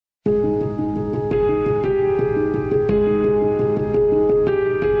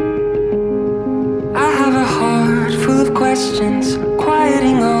questions,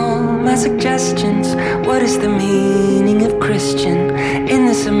 quieting all my suggestions. What is the meaning of Christian in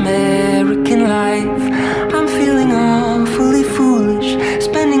this American life? I'm feeling awfully foolish,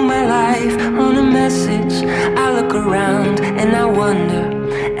 spending my life on a message. I look around and I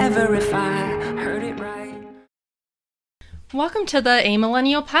wonder ever if I heard it right. Welcome to the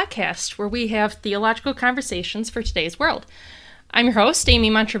Amillennial Podcast, where we have theological conversations for today's world. I'm your host, Amy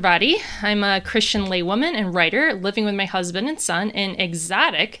Montravati. I'm a Christian laywoman and writer living with my husband and son in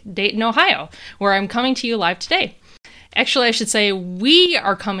exotic Dayton, Ohio, where I'm coming to you live today. Actually, I should say we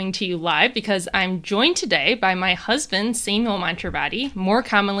are coming to you live because I'm joined today by my husband, Samuel Montravati, more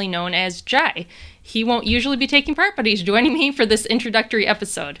commonly known as Jai. He won't usually be taking part, but he's joining me for this introductory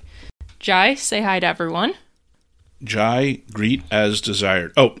episode. Jai, say hi to everyone. Jai, greet as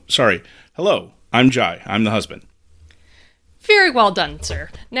desired. Oh, sorry. Hello, I'm Jai. I'm the husband. Very well done,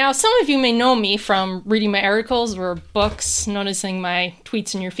 sir. Now, some of you may know me from reading my articles or books, noticing my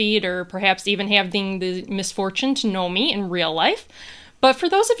tweets in your feed, or perhaps even having the misfortune to know me in real life. But for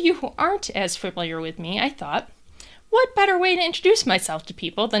those of you who aren't as familiar with me, I thought, what better way to introduce myself to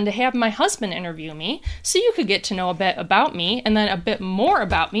people than to have my husband interview me so you could get to know a bit about me and then a bit more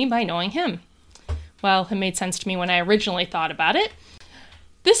about me by knowing him? Well, it made sense to me when I originally thought about it.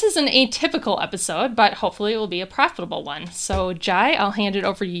 This is an atypical episode, but hopefully it will be a profitable one. So, Jai, I'll hand it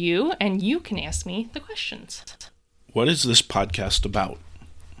over to you, and you can ask me the questions. What is this podcast about?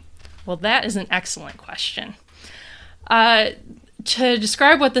 Well, that is an excellent question. To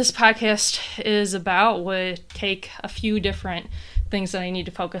describe what this podcast is about would take a few different things that I need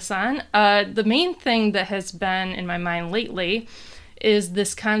to focus on. The main thing that has been in my mind lately is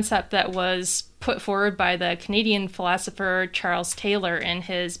this concept that was put forward by the Canadian philosopher Charles Taylor in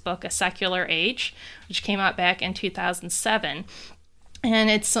his book A Secular Age, which came out back in 2007. And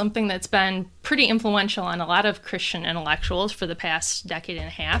it's something that's been pretty influential on a lot of Christian intellectuals for the past decade and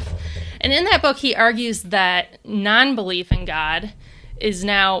a half. And in that book, he argues that non-belief in God is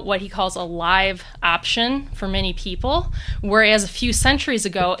now what he calls a live option for many people, whereas a few centuries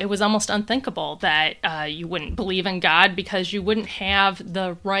ago, it was almost unthinkable that you wouldn't believe in God because you wouldn't have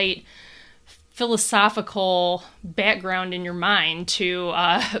the right philosophical background in your mind to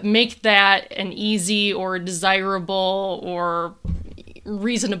make that an easy or desirable or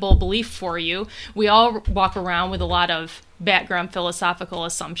reasonable belief for you. We all walk around with a lot of background philosophical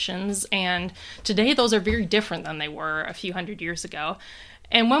assumptions, and today those are very different than they were a few hundred years ago.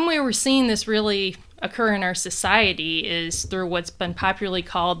 And when we were seeing this really occur in our society is through what's been popularly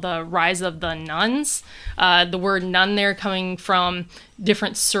called the rise of the nones. The word nun there coming from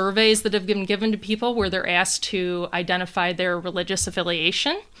different surveys that have been given to people where they're asked to identify their religious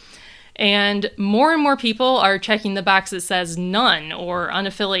affiliation. And more people are checking the box that says none or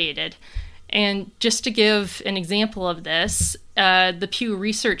unaffiliated. And just to give an example of this, the Pew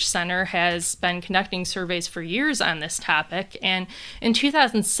Research Center has been conducting surveys for years on this topic. And in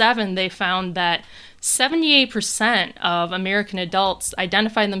 2007, they found that 78% of American adults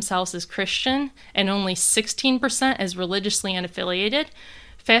identify themselves as Christian and only 16% as religiously unaffiliated.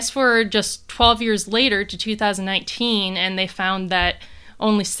 Fast forward just 12 years later to 2019, and they found that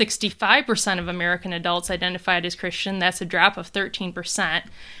only 65% of American adults identified as Christian. That's a drop of 13%.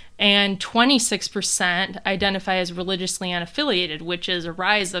 And 26% identify as religiously unaffiliated, which is a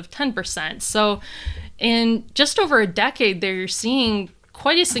rise of 10%. So in just over a decade, they're seeing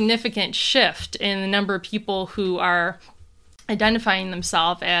quite a significant shift in the number of people who are identifying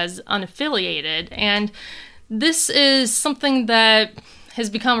themselves as unaffiliated. And this is something that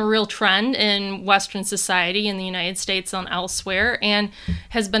has become a real trend in Western society in the United States and elsewhere, and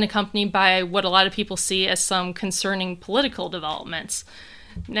has been accompanied by what a lot of people see as some concerning political developments.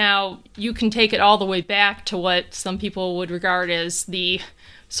 Now, you can take it all the way back to what some people would regard as the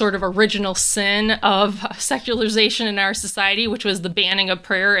sort of original sin of secularization in our society, which was the banning of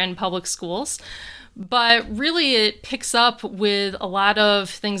prayer in public schools. But really, it picks up with a lot of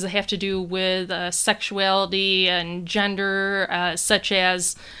things that have to do with sexuality and gender, such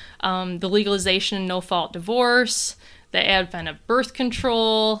as the legalization of no-fault divorce, the advent of birth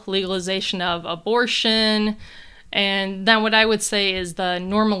control, legalization of abortion, and then what I would say is the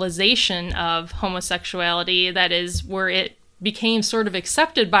normalization of homosexuality, that is where it became sort of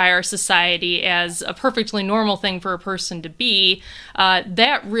accepted by our society as a perfectly normal thing for a person to be,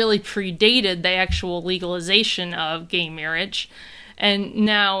 that really predated the actual legalization of gay marriage. And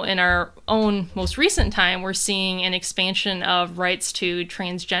now in our own most recent time, we're seeing an expansion of rights to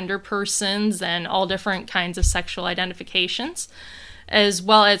transgender persons and all different kinds of sexual identifications, as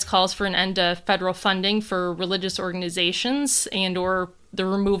well as calls for an end to federal funding for religious organizations and or the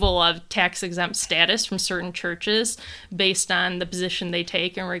removal of tax-exempt status from certain churches based on the position they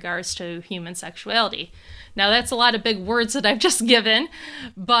take in regards to human sexuality. Now, that's a lot of big words that I've just given,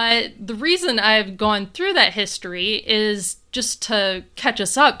 but the reason I've gone through that history is just to catch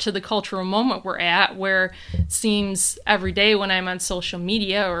us up to the cultural moment we're at, where it seems every day when I'm on social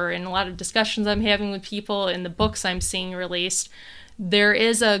media or in a lot of discussions I'm having with people, in the books I'm seeing released, there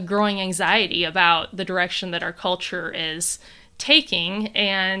is a growing anxiety about the direction that our culture is taking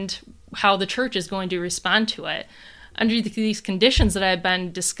and how the church is going to respond to it. Under these conditions that I've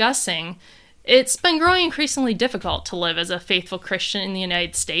been discussing, it's been growing increasingly difficult to live as a faithful Christian in the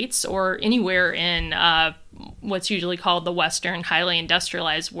United States or anywhere in what's usually called the Western, highly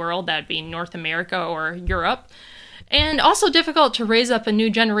industrialized world, that'd be North America or Europe, and also difficult to raise up a new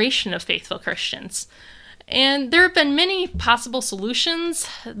generation of faithful Christians. And there have been many possible solutions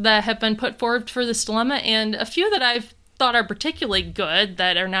that have been put forward for this dilemma, and a few that I've thought are particularly good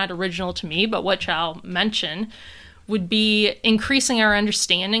that are not original to me, but which I'll mention, would be increasing our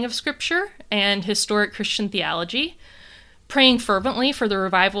understanding of Scripture and historic Christian theology, praying fervently for the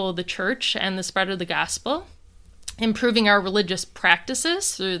revival of the church and the spread of the gospel, improving our religious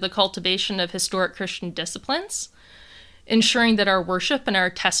practices through the cultivation of historic Christian disciplines, ensuring that our worship and our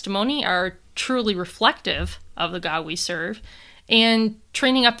testimony are truly reflective of the God we serve, and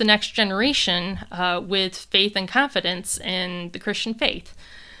training up the next generation with faith and confidence in the Christian faith.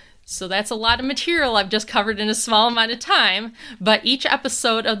 So that's a lot of material I've just covered in a small amount of time, but each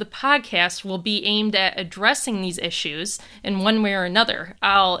episode of the podcast will be aimed at addressing these issues in one way or another.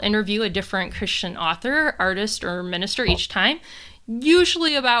 I'll interview a different Christian author, artist, or minister each time,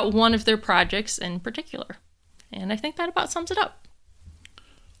 usually about one of their projects in particular. And I think that about sums it up.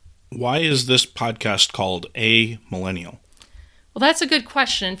 Why is this podcast called A Millennial? Well, that's a good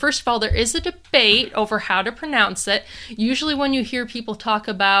question. First of all, there is a debate over how to pronounce it. Usually when you hear people talk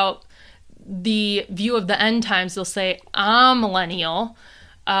about the view of the end times, they'll say a millennial,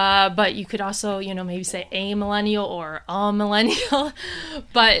 but you could also, maybe say a millennial or a millennial.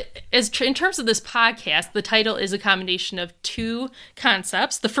 But in terms of this podcast, the title is a combination of two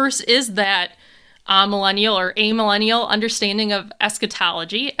concepts. The first is that a millennial or a millennial understanding of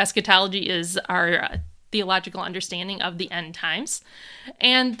eschatology. Eschatology is our theological understanding of the end times.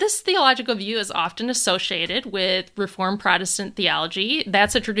 And this theological view is often associated with Reformed Protestant theology.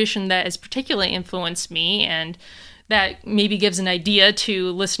 That's a tradition that has particularly influenced me, and that maybe gives an idea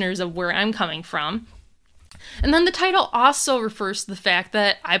to listeners of where I'm coming from. And then the title also refers to the fact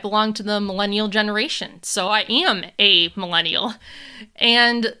that I belong to the millennial generation. So I am a millennial.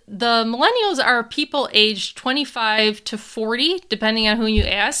 And the millennials are people aged 25 to 40, depending on who you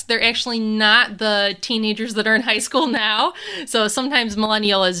ask. They're actually not the teenagers that are in high school now. So sometimes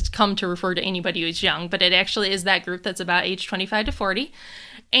millennial has come to refer to anybody who's young, but it actually is that group that's about age 25 to 40.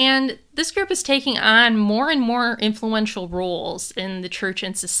 And this group is taking on more and more influential roles in the church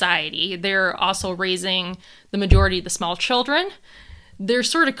and society. They're also raising the majority of the small children. They're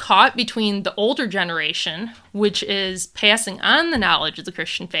sort of caught between the older generation, which is passing on the knowledge of the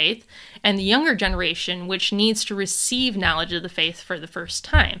Christian faith, and the younger generation, which needs to receive knowledge of the faith for the first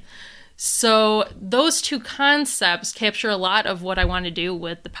time. So those two concepts capture a lot of what I want to do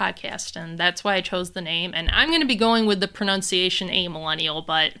with the podcast, and that's why I chose the name. And I'm going to be going with the pronunciation amillennial,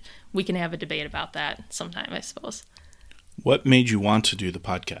 but we can have a debate about that sometime, I suppose. What made you want to do the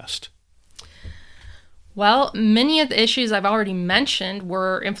podcast? Well, many of the issues I've already mentioned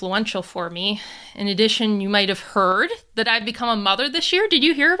were influential for me. In addition, you might have heard that I've become a mother this year. Did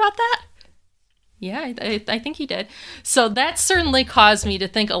you hear about that? Yeah, I think he did. So that certainly caused me to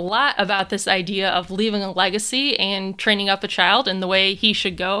think a lot about this idea of leaving a legacy and training up a child in the way he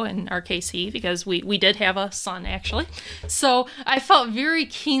should go, in our case he, because we did have a son actually. So I felt very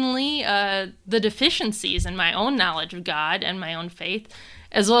keenly the deficiencies in my own knowledge of God and my own faith,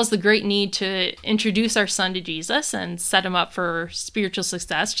 as well as the great need to introduce our son to Jesus and set him up for spiritual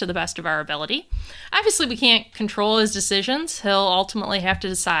success to the best of our ability. Obviously, we can't control his decisions. He'll ultimately have to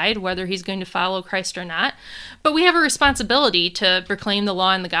decide whether he's going to follow Christ or not. But we have a responsibility to proclaim the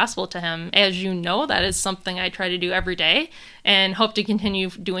law and the gospel to him. As you know, that is something I try to do every day and hope to continue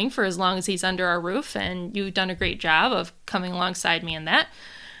doing for as long as he's under our roof. And you've done a great job of coming alongside me in that.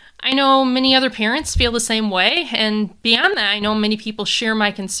 I know many other parents feel the same way, and beyond that, I know many people share my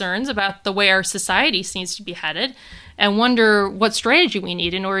concerns about the way our society seems to be headed and wonder what strategy we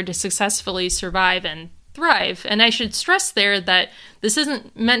need in order to successfully survive and thrive. And I should stress there that this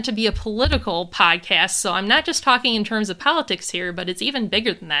isn't meant to be a political podcast, so I'm not just talking in terms of politics here, but it's even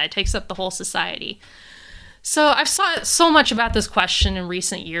bigger than that. It takes up the whole society. So I've thought so much about this question in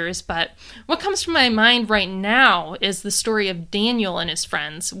recent years, but what comes to my mind right now is the story of Daniel and his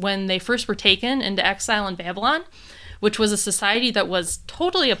friends when they first were taken into exile in Babylon, which was a society that was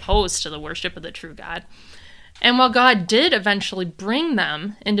totally opposed to the worship of the true God. And while God did eventually bring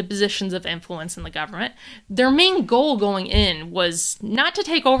them into positions of influence in the government, their main goal going in was not to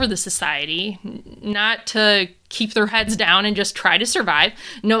take over the society, not to keep their heads down and just try to survive.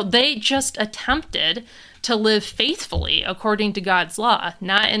 No, they just attempted to live faithfully according to God's law,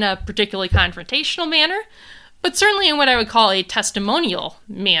 not in a particularly confrontational manner, but certainly in what I would call a testimonial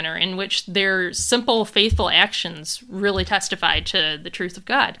manner, in which their simple, faithful actions really testified to the truth of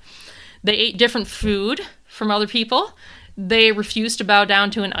God. They ate different food from other people. They refused to bow down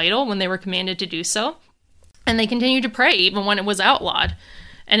to an idol when they were commanded to do so. And they continued to pray even when it was outlawed.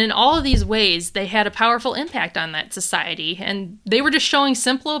 And in all of these ways, they had a powerful impact on that society. And they were just showing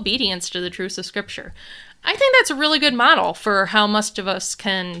simple obedience to the truths of Scripture. I think that's a really good model for how most of us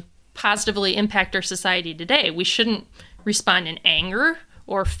can positively impact our society today. We shouldn't respond in anger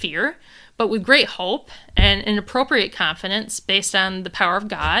or fear, but with great hope and an appropriate confidence based on the power of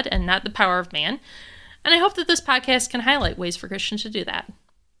God and not the power of man. And I hope that this podcast can highlight ways for Christians to do that.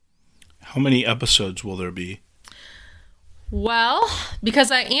 How many episodes will there be? Well,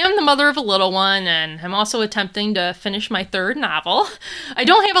 because I am the mother of a little one and I'm also attempting to finish my third novel, I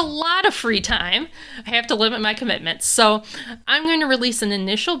don't have a lot of free time. I have to limit my commitments. So I'm going to release an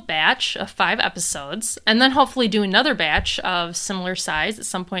initial batch of 5 episodes and then hopefully do another batch of similar size at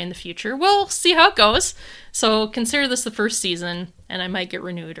some point in the future. We'll see how it goes. So consider this the first season and I might get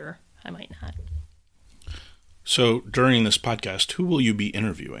renewed or I might not. So during this podcast, who will you be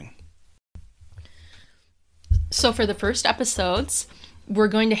interviewing? So for the first episodes, we're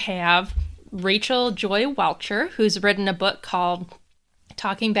going to have Rachel Joy Welcher, who's written a book called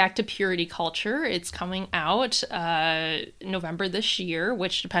Talking Back to Purity Culture. It's coming out November this year,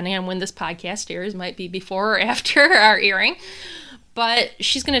 which depending on when this podcast airs might be before or after our airing. But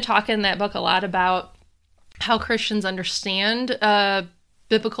she's going to talk in that book a lot about how Christians understand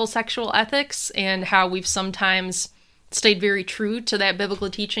biblical sexual ethics and how we've sometimes stayed very true to that biblical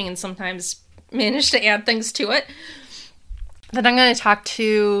teaching and sometimes managed to add things to it. Then I'm going to talk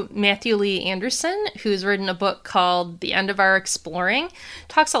to Matthew Lee Anderson, who's written a book called The End of Our Exploring.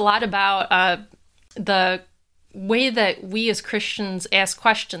 Talks a lot about the way that we as Christians ask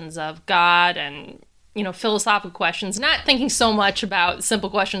questions of God and, philosophical questions, not thinking so much about simple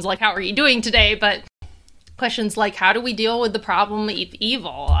questions like, how are you doing today? But questions like, how do we deal with the problem of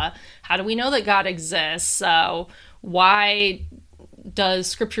evil? How do we know that God exists? Why does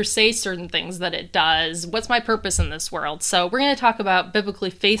Scripture say certain things that it does? What's my purpose in this world? So we're going to talk about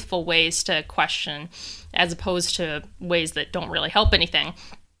biblically faithful ways to question as opposed to ways that don't really help anything.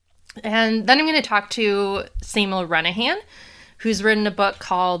 And then I'm going to talk to Samuel Renihan, who's written a book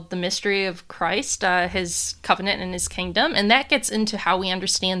called The Mystery of Christ, His Covenant and His Kingdom. And that gets into how we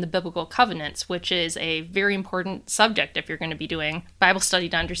understand the biblical covenants, which is a very important subject if you're going to be doing Bible study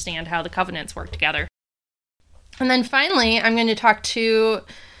to understand how the covenants work together. And then finally, I'm going to talk to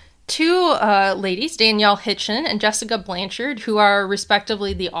 2 ladies, Danielle Hitchen and Jessica Blanchard, who are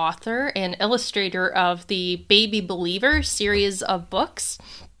respectively the author and illustrator of the Baby Believer series of books,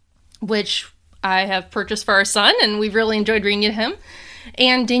 which I have purchased for our son, and we've really enjoyed reading to him.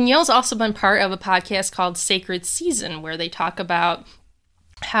 And Danielle's also been part of a podcast called Sacred Season, where they talk about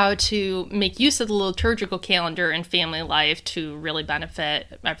how to make use of the liturgical calendar in family life to really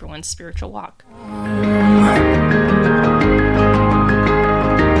benefit everyone's spiritual walk.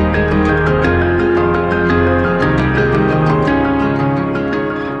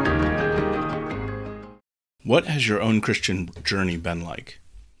 What has your own Christian journey been like?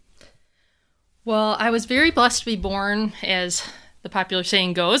 Well, I was very blessed to be born, as the popular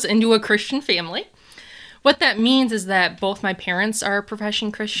saying goes, into a Christian family. What that means is that both my parents are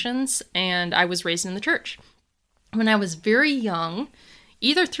professing Christians, and I was raised in the church. When I was very young,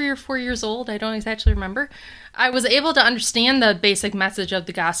 either 3 or 4 years old, I don't exactly remember, I was able to understand the basic message of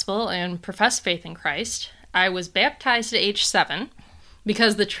the gospel and profess faith in Christ. I was baptized at age 7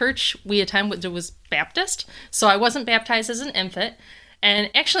 because the church we attended was Baptist, so I wasn't baptized as an infant.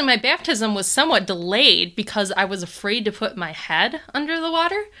 And actually, my baptism was somewhat delayed because I was afraid to put my head under the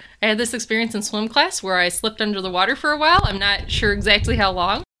water. I had this experience in swim class where I slipped under the water for a while. I'm not sure exactly how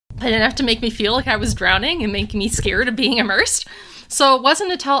long, but enough to make me feel like I was drowning and make me scared of being immersed. So it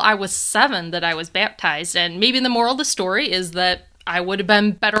wasn't until I was 7 that I was baptized. And maybe the moral of the story is that I would have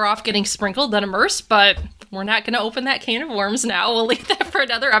been better off getting sprinkled than immersed, but we're not going to open that can of worms now. We'll leave that for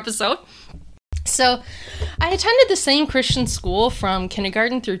another episode. So I attended the same Christian school from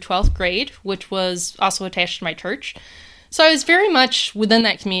kindergarten through 12th grade, which was also attached to my church. So I was very much within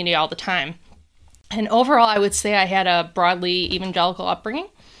that community all the time. And overall, I would say I had a broadly evangelical upbringing.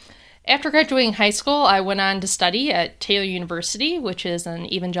 After graduating high school, I went on to study at Taylor University, which is an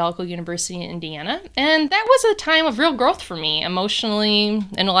evangelical university in Indiana. And that was a time of real growth for me, emotionally,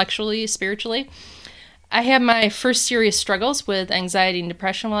 intellectually, spiritually. I had my first serious struggles with anxiety and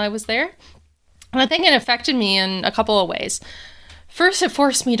depression while I was there. And I think it affected me in a couple of ways. First, it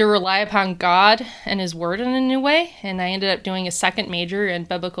forced me to rely upon God and His Word in a new way, and I ended up doing a second major in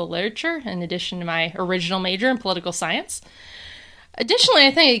biblical literature in addition to my original major in political science. Additionally,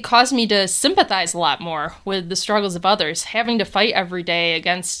 I think it caused me to sympathize a lot more with the struggles of others. Having to fight every day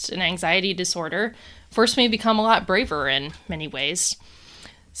against an anxiety disorder forced me to become a lot braver in many ways.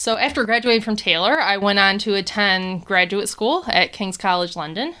 So after graduating from Taylor, I went on to attend graduate school at King's College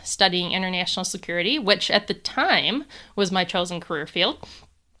London, studying international security, which at the time was my chosen career field.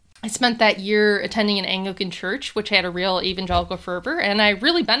 I spent that year attending an Anglican church, which had a real evangelical fervor, and I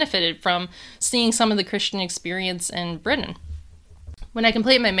really benefited from seeing some of the Christian experience in Britain. When I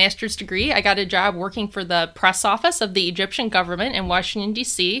completed my master's degree, I got a job working for the press office of the Egyptian government in Washington,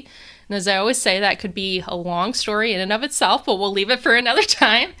 D.C., and as I always say, that could be a long story in and of itself, but we'll leave it for another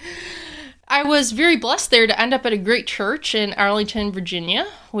time. I was very blessed there to end up at a great church in Arlington, Virginia,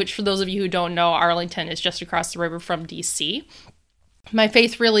 which for those of you who don't know, Arlington is just across the river from D.C. My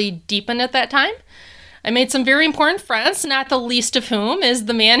faith really deepened at that time. I made some very important friends, not the least of whom is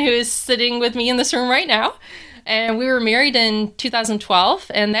the man who is sitting with me in this room right now. And we were married in 2012,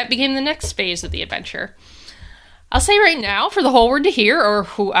 and that became the next phase of the adventure. I'll say right now, for the whole world to hear, or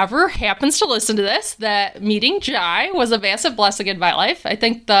whoever happens to listen to this, that meeting Jai was a massive blessing in my life. I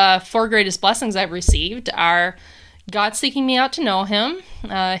think the 4 greatest blessings I've received are God seeking me out to know Him,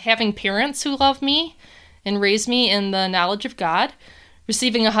 having parents who love me and raise me in the knowledge of God,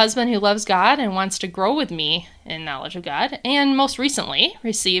 receiving a husband who loves God and wants to grow with me in knowledge of God, and most recently,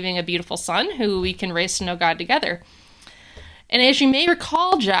 receiving a beautiful son who we can raise to know God together. And as you may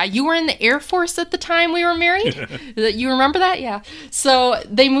recall, Jai, you were in the Air Force at the time we were married. You remember that? Yeah. So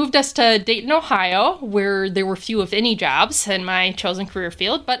they moved us to Dayton, Ohio, where there were few, if any, jobs in my chosen career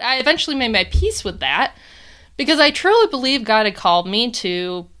field. But I eventually made my peace with that because I truly believe God had called me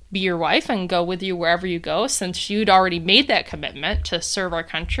to be your wife and go with you wherever you go, since you'd already made that commitment to serve our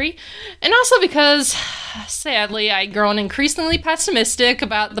country. And also because, sadly, I'd grown increasingly pessimistic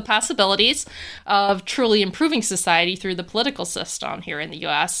about the possibilities of truly improving society through the political system here in the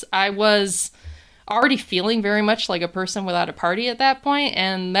U.S. I was already feeling very much like a person without a party at that point,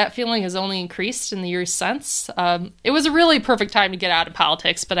 and that feeling has only increased in the years since. It was a really perfect time to get out of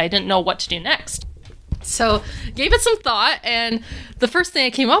politics, but I didn't know what to do next. So gave it some thought, and the first thing I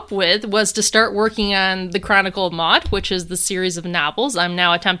came up with was to start working on The Chronicle of Maud, which is the series of novels I'm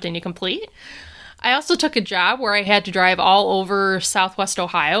now attempting to complete. I also took a job where I had to drive all over Southwest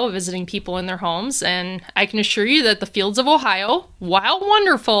Ohio, visiting people in their homes, and I can assure you that the fields of Ohio, while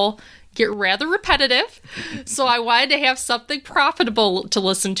wonderful, get rather repetitive, so I wanted to have something profitable to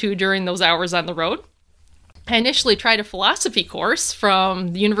listen to during those hours on the road. I initially tried a philosophy course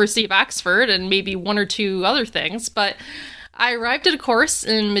from the University of Oxford and maybe 1 or 2 other things, but I arrived at a course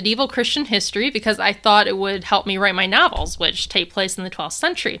in medieval Christian history because I thought it would help me write my novels, which take place in the 12th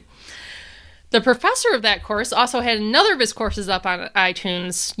century. The professor of that course also had another of his courses up on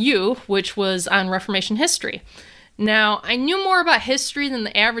iTunes U, which was on Reformation history. Now, I knew more about history than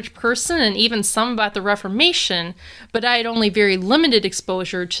the average person and even some about the Reformation, but I had only very limited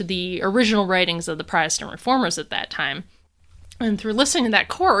exposure to the original writings of the Protestant reformers at that time. And through listening to that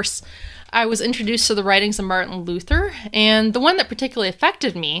course, I was introduced to the writings of Martin Luther, and the one that particularly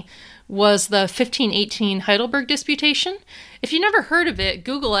affected me was the 1518 Heidelberg Disputation. If you never heard of it,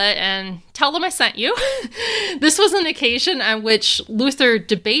 Google it and tell them I sent you. This was an occasion on which Luther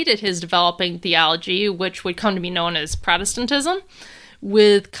debated his developing theology, which would come to be known as Protestantism,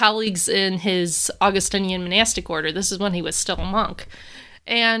 with colleagues in his Augustinian monastic order. This is when he was still a monk.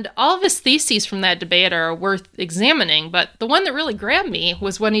 And all of his theses from that debate are worth examining, but the one that really grabbed me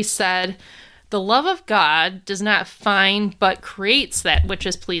was when he said, "The love of God does not find but creates that which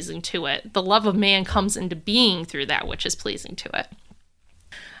is pleasing to it. The love of man comes into being through that which is pleasing to it."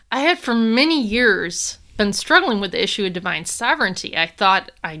 I had for many years been struggling with the issue of divine sovereignty. I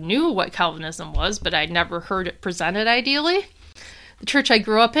thought I knew what Calvinism was, but I'd never heard it presented ideally. The church I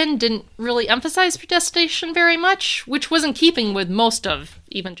grew up in didn't really emphasize predestination very much, which was in keeping with most of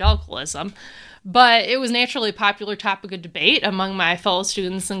evangelicalism. But it was naturally a popular topic of debate among my fellow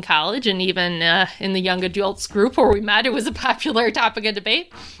students in college, and even in the young adults group where we met, it was a popular topic of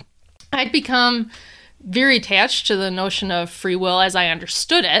debate. I'd become very attached to the notion of free will as I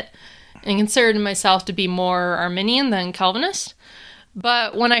understood it, and considered myself to be more Arminian than Calvinist.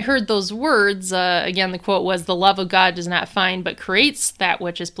 But when I heard those words, again, the quote was, "The love of God does not find but creates that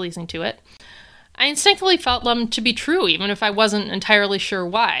which is pleasing to it," I instinctively felt them to be true, even if I wasn't entirely sure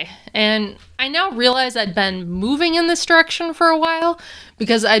why. And I now realize I'd been moving in this direction for a while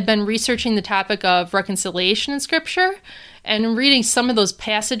because I'd been researching the topic of reconciliation in Scripture. And in reading some of those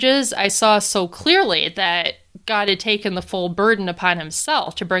passages, I saw so clearly that God had taken the full burden upon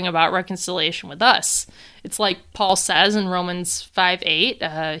himself to bring about reconciliation with us. It's like Paul says in Romans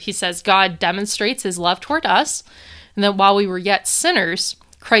 5:8. He says, God demonstrates his love toward us, and that while we were yet sinners,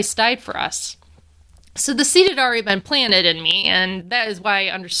 Christ died for us. So the seed had already been planted in me, and that is why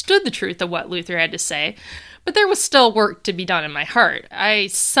I understood the truth of what Luther had to say. But there was still work to be done in my heart. I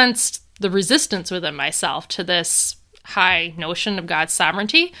sensed the resistance within myself to this high notion of God's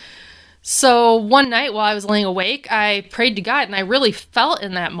sovereignty. So one night while I was laying awake, I prayed to God, and I really felt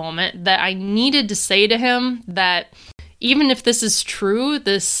in that moment that I needed to say to him that even if this is true,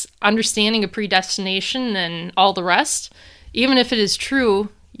 this understanding of predestination and all the rest, even if it is true,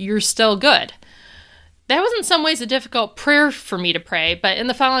 you're still good. That was in some ways a difficult prayer for me to pray, but in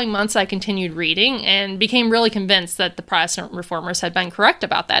the following months I continued reading and became really convinced that the Protestant reformers had been correct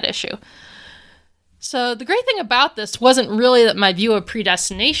about that issue. So the great thing about this wasn't really that my view of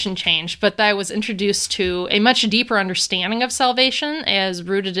predestination changed, but that I was introduced to a much deeper understanding of salvation as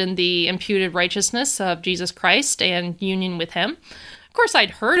rooted in the imputed righteousness of Jesus Christ and union with him. Of course,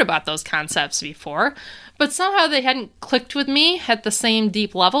 I'd heard about those concepts before, but somehow they hadn't clicked with me at the same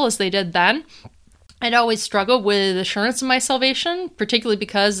deep level as they did then. I'd always struggled with assurance of my salvation, particularly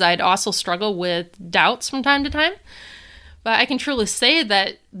because I'd also struggled with doubts from time to time. But I can truly say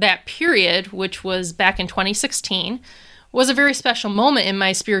that that period, which was back in 2016, was a very special moment in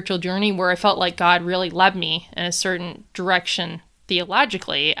my spiritual journey where I felt like God really led me in a certain direction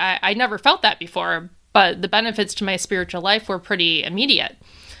theologically. I never felt that before, but the benefits to my spiritual life were pretty immediate.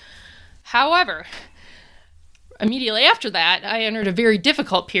 However, immediately after that, I entered a very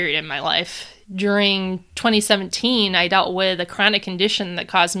difficult period in my life. During 2017, I dealt with a chronic condition that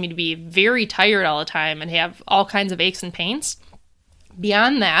caused me to be very tired all the time and have all kinds of aches and pains.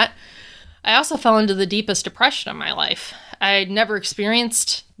 Beyond that, I also fell into the deepest depression of my life. I'd never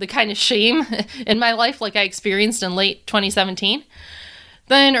experienced the kind of shame in my life like I experienced in late 2017.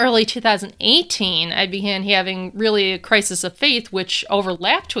 Then early 2018, I began having really a crisis of faith, which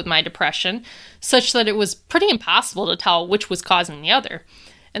overlapped with my depression, such that it was pretty impossible to tell which was causing the other.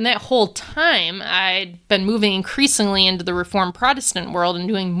 And that whole time, I'd been moving increasingly into the Reformed Protestant world and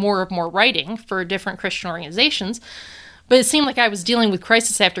doing more writing for different Christian organizations. But it seemed like I was dealing with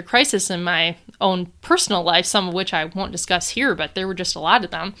crisis after crisis in my own personal life, some of which I won't discuss here, but there were just a lot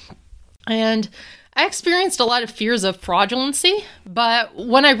of them. And I experienced a lot of fears of fraudulency, but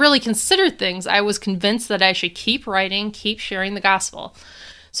when I really considered things, I was convinced that I should keep writing, keep sharing the gospel.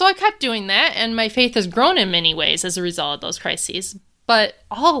 So I kept doing that, and my faith has grown in many ways as a result of those crises. But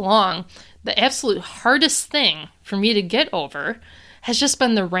all along, the absolute hardest thing for me to get over has just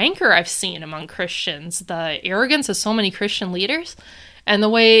been the rancor I've seen among Christians, the arrogance of so many Christian leaders, and the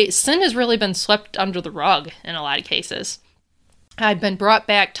way sin has really been swept under the rug in a lot of cases. I've been brought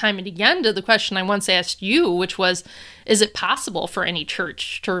back time and again to the question I once asked you, which was, is it possible for any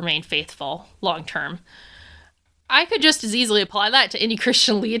church to remain faithful long term? I could just as easily apply that to any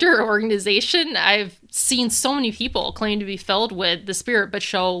Christian leader or organization. I've seen so many people claim to be filled with the Spirit but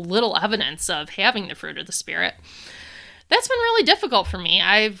show little evidence of having the fruit of the Spirit. That's been really difficult for me.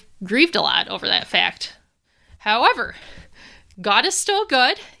 I've grieved a lot over that fact. However, God is still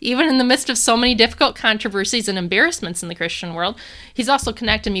good, even in the midst of so many difficult controversies and embarrassments in the Christian world. He's also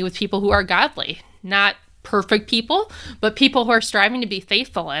connected me with people who are godly, not perfect people, but people who are striving to be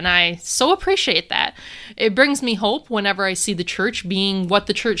faithful, and I so appreciate that. It brings me hope whenever I see the church being what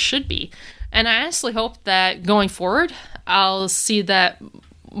the church should be, and I honestly hope that going forward, I'll see that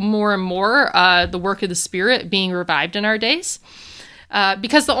more and more the work of the Spirit being revived in our days,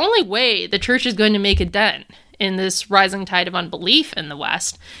 because the only way the church is going to make a dent in this rising tide of unbelief in the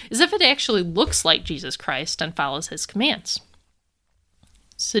West is if it actually looks like Jesus Christ and follows his commands.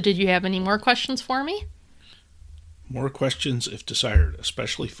 So did you have any more questions for me? More questions if desired,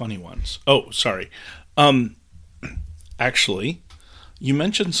 especially funny ones. Oh, sorry. Actually, you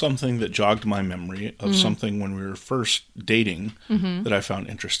mentioned something that jogged my memory of something when we were first dating that I found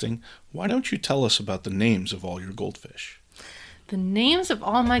interesting. Why don't you tell us about the names of all your goldfish? The names of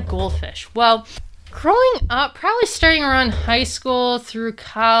all my goldfish. Well, growing up, probably starting around high school through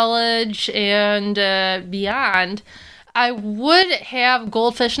college and beyond, I would have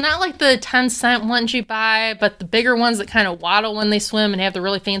goldfish, not like the 10-cent ones you buy, but the bigger ones that kind of waddle when they swim and have the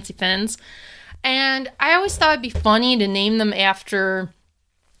really fancy fins. And I always thought it'd be funny to name them after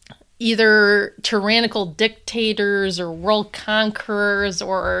either tyrannical dictators or world conquerors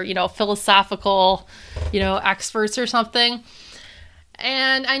or, philosophical, experts or something.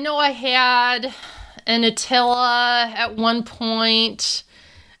 And I know I had an Attila at one point.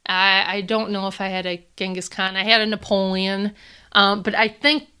 I don't know if I had a Genghis Khan. I had a Napoleon. But I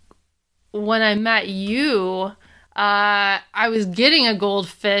think when I met you, I was getting a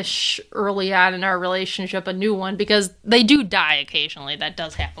goldfish early on in our relationship, a new one, because they do die occasionally. That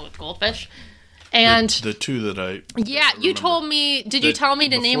does happen with goldfish. And the two that I you told me. Did you tell me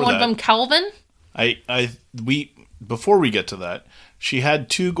to name one of them Kelvin? Before we get to that, she had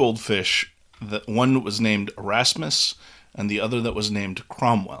two goldfish. That one was named Erasmus, and the other that was named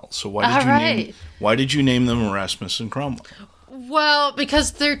Cromwell. So why did you name them Erasmus and Cromwell? Well,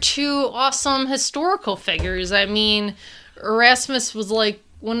 because they're two awesome historical figures. I mean, Erasmus was like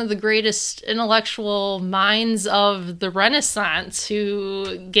one of the greatest intellectual minds of the Renaissance,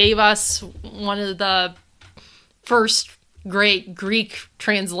 who gave us one of the first great Greek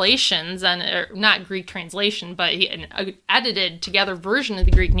translations, and not Greek translation, but an edited together version of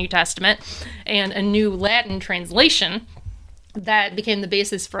the Greek New Testament and a new Latin translation that became the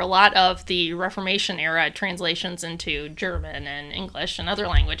basis for a lot of the Reformation era translations into German and English and other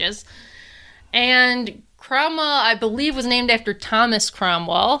languages. And Cromwell, I believe, was named after Thomas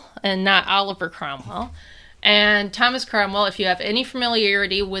Cromwell and not Oliver Cromwell. And Thomas Cromwell, if you have any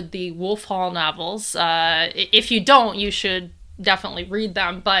familiarity with the Wolf Hall novels, if you don't, you should definitely read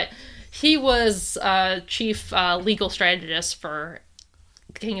them. But he was chief legal strategist for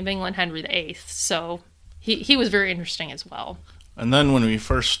King of England Henry VIII. So he was very interesting as well. And then when we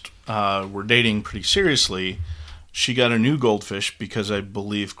first were dating pretty seriously, she got a new goldfish because I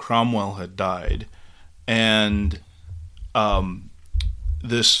believe Cromwell had died. And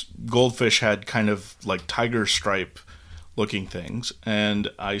this goldfish had kind of like tiger stripe looking things. And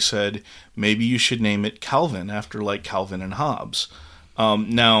I said, maybe you should name it Calvin, after like Calvin and Hobbes.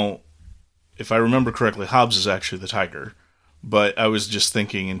 Now, if I remember correctly, Hobbes is actually the tiger. But I was just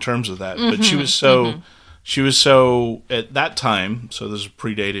thinking in terms of that. But she was so, at that time, so this is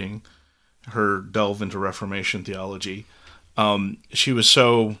predating her delve into Reformation theology, she was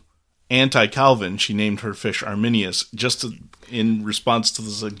so anti-Calvin, she named her fish Arminius, in response to the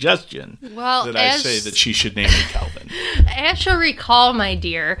suggestion that I say that she should name it Calvin. As you'll recall, my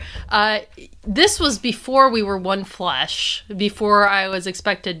dear, this was before we were one flesh, before I was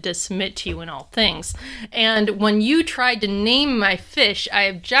expected to submit to you in all things. And when you tried to name my fish, I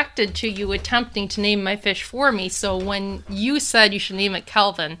objected to you attempting to name my fish for me. So when you said you should name it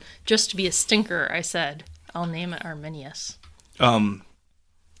Calvin, just to be a stinker, I said, I'll name it Arminius.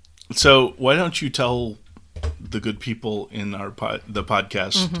 So why don't you tell the good people in our the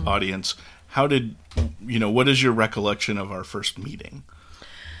podcast audience, what is your recollection of our first meeting?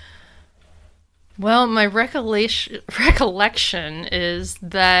 Well, my recollection is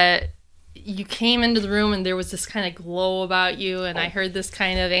that you came into the room and there was this kind of glow about you, and I heard this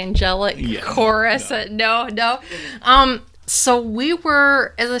kind of angelic chorus. No. So we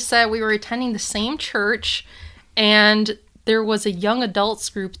were, as I said, we were attending the same church, and there was a young adults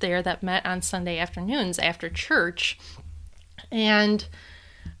group there that met on Sunday afternoons after church. And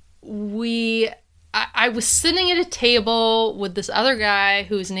I was sitting at a table with this other guy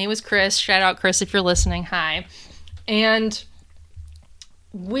whose name was Chris. Shout out, Chris, if you're listening. Hi. And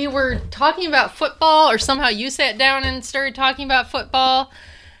we were talking about football, or somehow you sat down and started talking about football.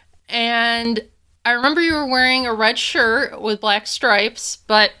 And I remember you were wearing a red shirt with black stripes.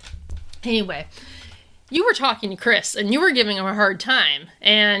 But anyway, you were talking to Chris, and you were giving him a hard time.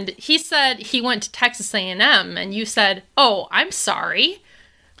 And he said he went to Texas A&M, and you said, "Oh, I'm sorry."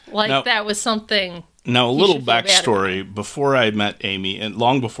 That was something. Now, a little backstory. Before I met Amy, and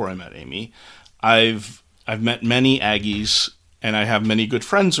long before I met Amy, I've met many Aggies, and I have many good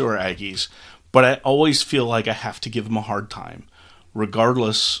friends who are Aggies. But I always feel like I have to give them a hard time,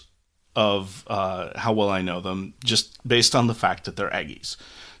 regardless of how well I know them, just based on the fact that they're Aggies.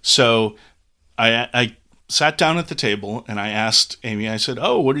 So I sat down at the table and I asked Amy, I said,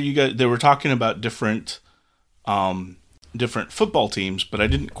 "Oh, what are you guys?" They were talking about different football teams, but I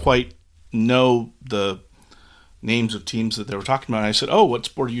didn't quite know the names of teams that they were talking about. And I said, "Oh, what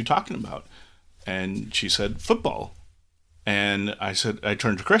sport are you talking about?" And she said, "Football." And I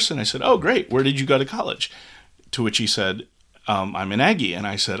turned to Chris and I said, "Oh, great. Where did you go to college?" To which he said, "I'm an Aggie." And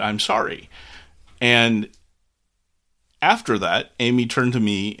I said, "I'm sorry." And after that, Amy turned to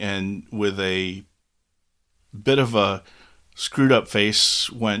me and with a bit of a screwed up face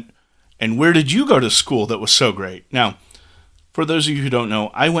went, "And where did you go to school that was so great?" Now, for those of you who don't know,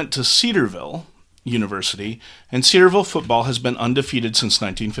 I went to Cedarville University, and Cedarville football has been undefeated since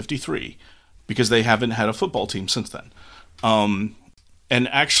 1953 because they haven't had a football team since then. And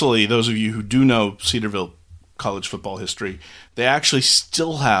actually, those of you who do know Cedarville college football history, they actually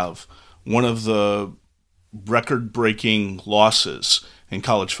still have one of the record-breaking losses in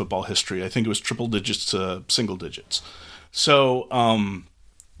college football history. I think it was triple digits to single digits. So, I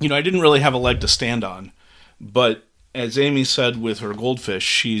didn't really have a leg to stand on. But as Amy said with her goldfish,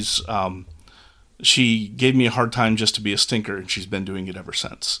 she gave me a hard time just to be a stinker, and she's been doing it ever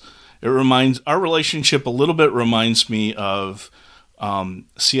since. Our relationship a little bit reminds me of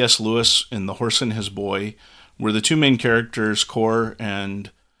C.S. Lewis in The Horse and His Boy, where the two main characters, Cor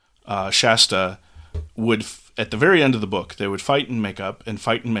and Shasta, would, at the very end of the book, they would fight and make up,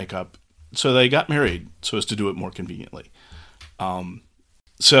 so they got married so as to do it more conveniently.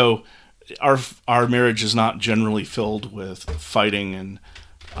 So our marriage is not generally filled with fighting and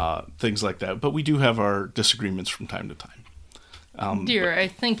things like that, but we do have our disagreements from time to time. Dear, I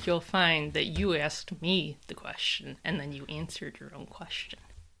think you'll find that you asked me the question, and then you answered your own question.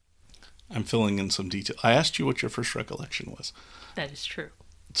 I'm filling in some detail. I asked you what your first recollection was. That is true.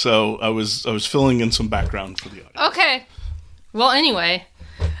 So I was filling in some background for the audience. Okay. Well, anyway,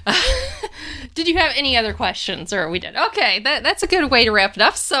 did you have any other questions, or are we done? Okay, that's a good way to wrap it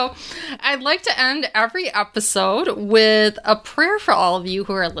up. So I'd like to end every episode with a prayer for all of you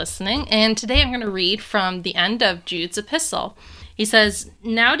who are listening. And today I'm going to read from the end of Jude's epistle. He says,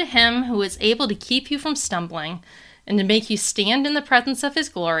 "Now to him who is able to keep you from stumbling and to make you stand in the presence of his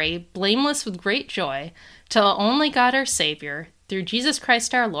glory, blameless with great joy, till only God our Savior, through Jesus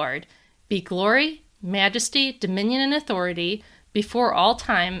Christ our Lord, be glory, majesty, dominion, and authority before all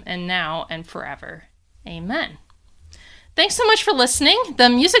time and now and forever. Amen." Thanks so much for listening. The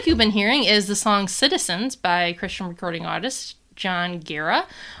music you've been hearing is the song Citizens by Christian recording artist John Guerra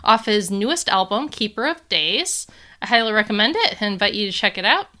off his newest album, Keeper of Days. I highly recommend it and invite you to check it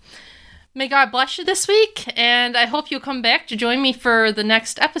out. May God bless you this week, and I hope you'll come back to join me for the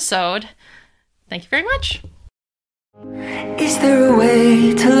next episode. Thank you very much. Is there a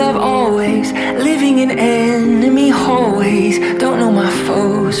way to love always, living in enemy hallways? Don't know my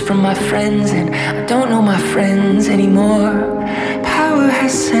foes from my friends, and I don't know my friends anymore. Power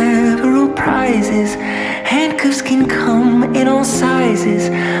has several prizes, handcuffs can come in all sizes.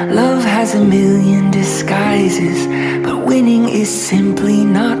 Love has a million disguises, but winning is simply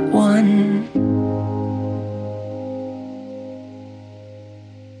not one.